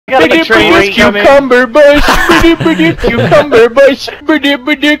Got like a train coming. Cucumber bush, cucumber bush,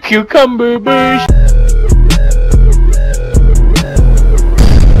 cucumber bush.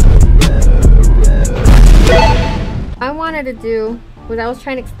 I wanted to do what I was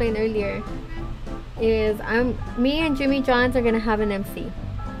trying to explain earlier is me and Jimmy Johns are gonna have an MC.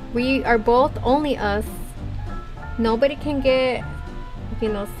 We are both only us. Nobody can get, you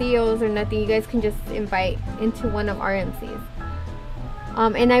know, COs or nothing. You guys can just invite into one of our MCs.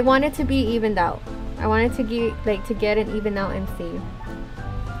 And I want it to be evened out. I wanted to get an even out MC.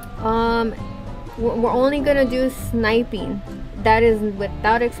 We're only gonna do sniping. That is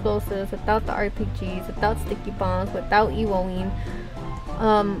without explosives, without the RPGs, without sticky bombs, without evoing.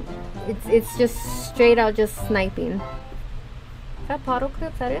 It's just straight out just sniping. Is that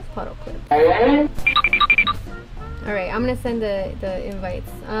Patoclips? That is Patoclips. Alright, I'm gonna send the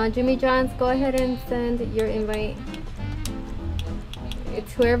invites. Jimmy Johns, go ahead and send your invite.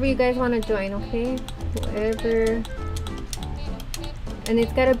 It's whoever you guys want to join, okay? Whoever. And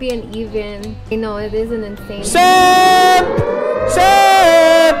it's gotta be an even. You know, it is an insane. It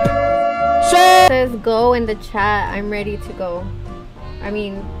says go in the chat. I'm ready to go. I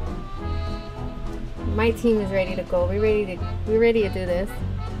mean, my team is ready to go. We're ready to do this.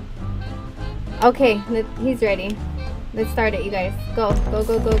 Okay, he's ready. Let's start it, you guys. Go, go,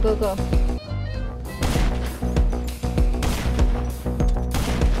 go, go, go, go.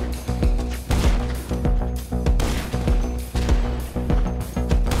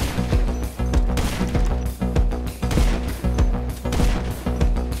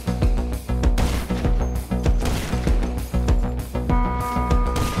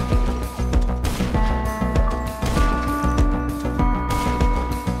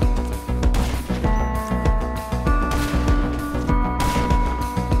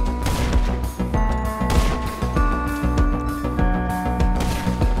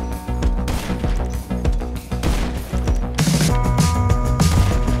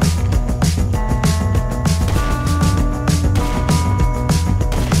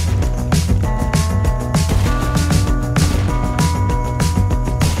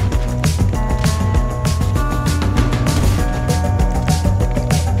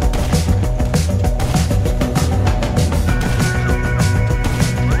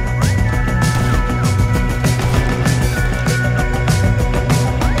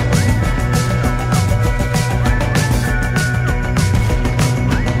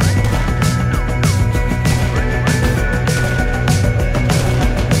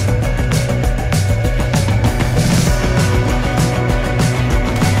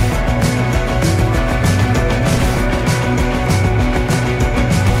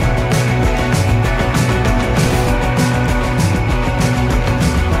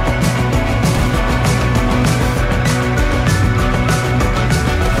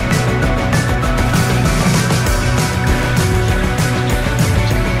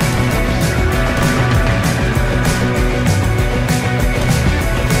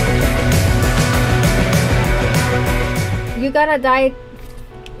 You gotta die.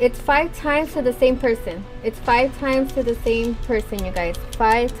 It's 5 times to the same person. It's 5 times to the same person, you guys.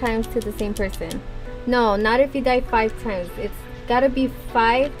 5 times to the same person. No, not if you die 5 times. It's gotta be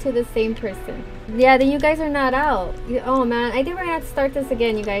 5 to the same person. Yeah, then you guys are not out. Oh man, I think we're gonna have to start this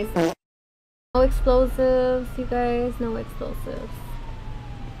again, you guys. No explosives, you guys. No explosives.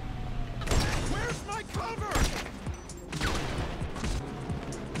 Where's my cover?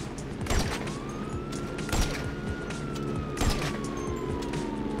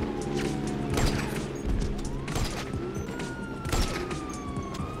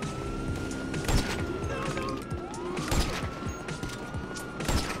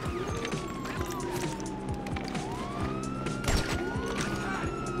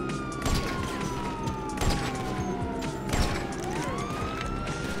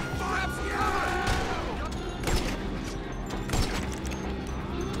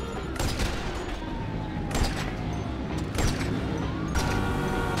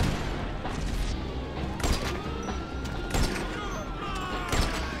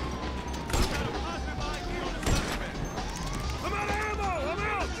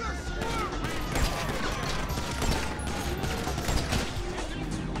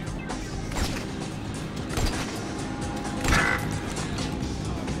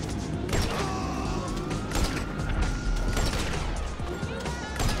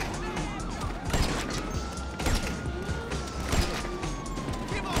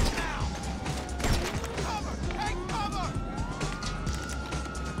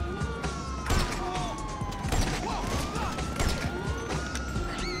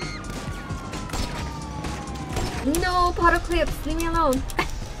 No, Patoclips, leave me alone.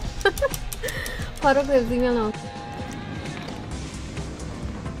 Patoclips, leave me alone.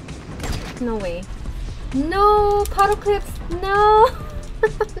 No way. No, Patoclips, no!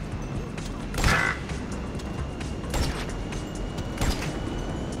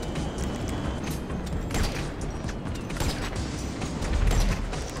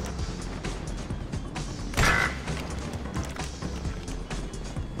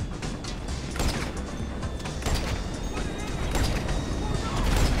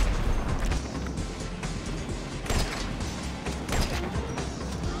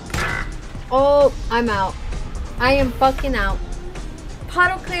 Oh, I'm out. I am fucking out.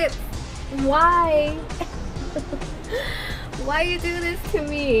 Patoclips, why? Why you do this to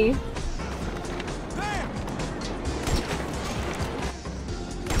me?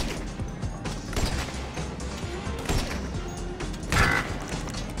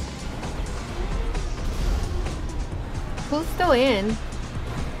 Who's still in?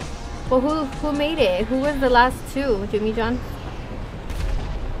 Well, who made it? Who was the last two? Jimmy John?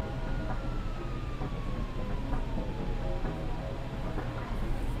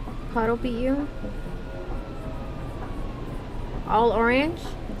 Pato beat you? All orange?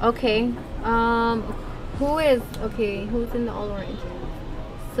 Okay. Who's in the all orange?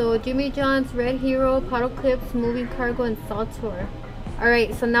 So Jimmy John's, Red Hero, Patoclips, Moving Cargo, and Saltor.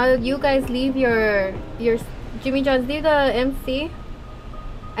 Alright, so now you guys leave your Jimmy John's, leave the MC,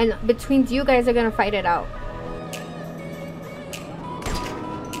 and between you guys are gonna fight it out.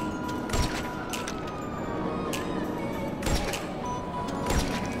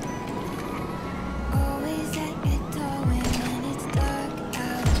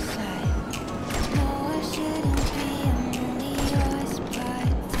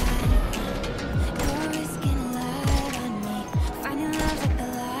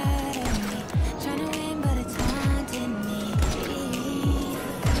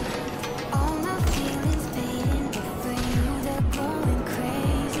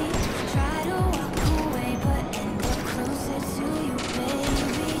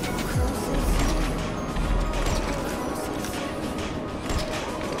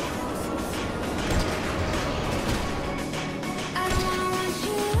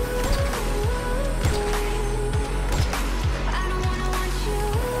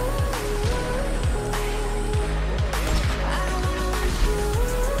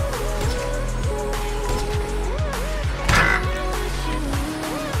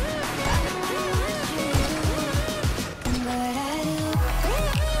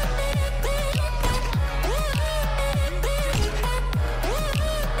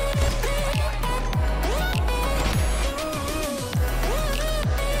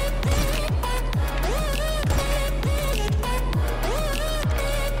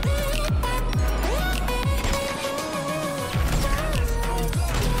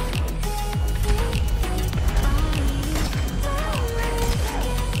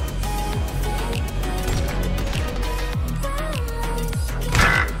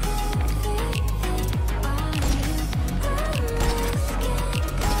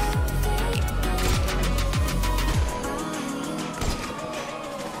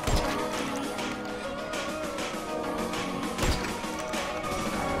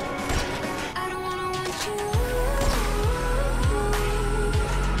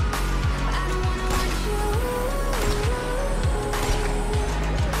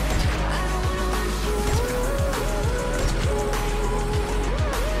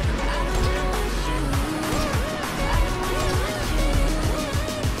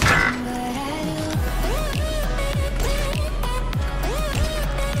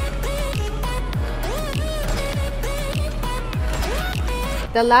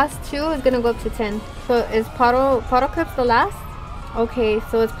 The last two is gonna go up to 10. So is Patoclips the last? Okay,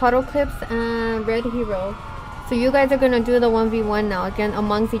 so it's Patoclips and Red Hero. So you guys are gonna do the 1v1 now again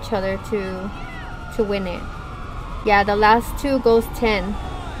amongst each other to win it. Yeah, the last two goes 10.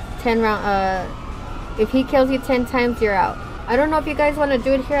 10 round. If he kills you 10 times, you're out. I don't know if you guys want to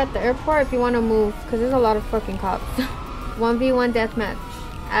do it here at the airport, or if you want to move, because there's a lot of fucking cops. 1v1 deathmatch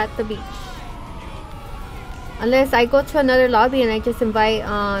at the beach. Unless I go to another lobby and I just invite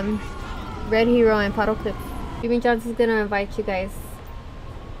Red Hero and Patoclips. Jimmy Johnson's gonna invite you guys.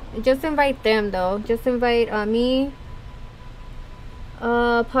 Just invite them though. Just invite me,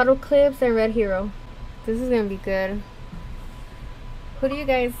 Patoclips, and Red Hero. This is gonna be good. Who do you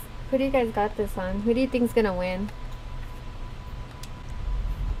guys got this on? Who do you think's gonna win?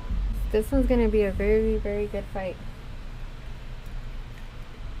 This one's gonna be a very, very good fight.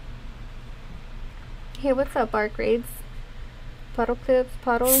 Hey, what's up, Arc Raids? Patoclips,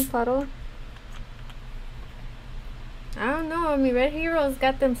 Pato. I don't know. I mean, Red Hero's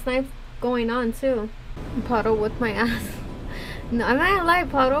got them snipes going on too. Pato with my ass. No, I'm not gonna lie.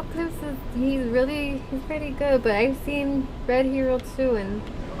 Patoclips is he's pretty good. But I've seen Red Hero too, and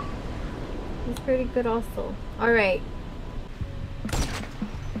he's pretty good also. All right.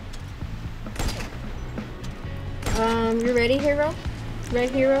 You ready, Hero?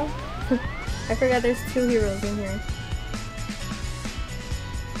 Red Hero? I forgot there's 2 heroes in here.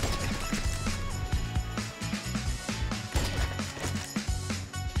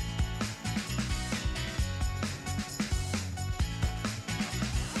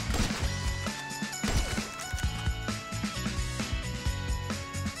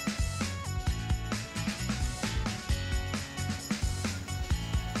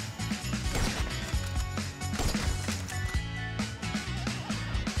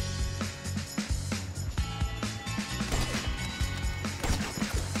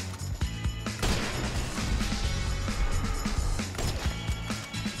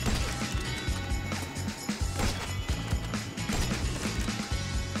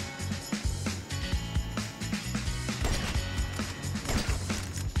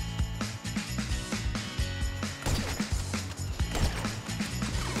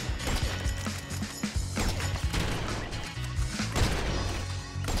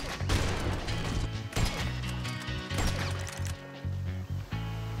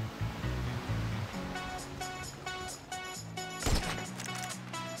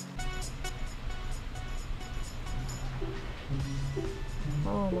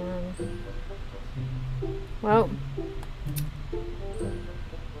 Oh man. Well.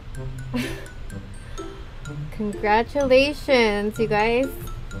 Congratulations, you guys.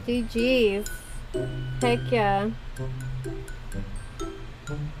 GG's. Heck yeah.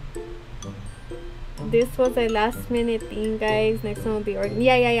 This was a last minute thing, guys. Next one will be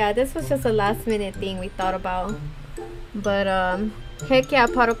yeah. This was just a last minute thing we thought about. But heck yeah,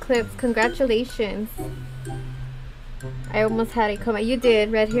 Patoclips, congratulations. I almost had it come out. You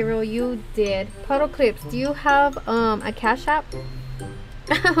did, Red Hero, you did. Patoclips, do you have a Cash App?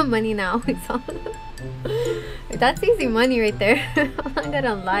 Money now. That's easy money right there. I'm not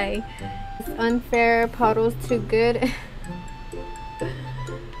gonna lie. It's unfair. Pato's too good.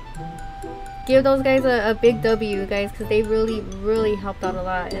 Give those guys a big W, guys, because they really helped out a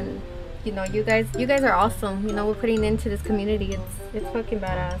lot. And you know, you guys are awesome. You know, we're putting into this community. It's fucking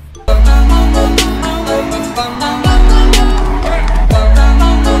badass.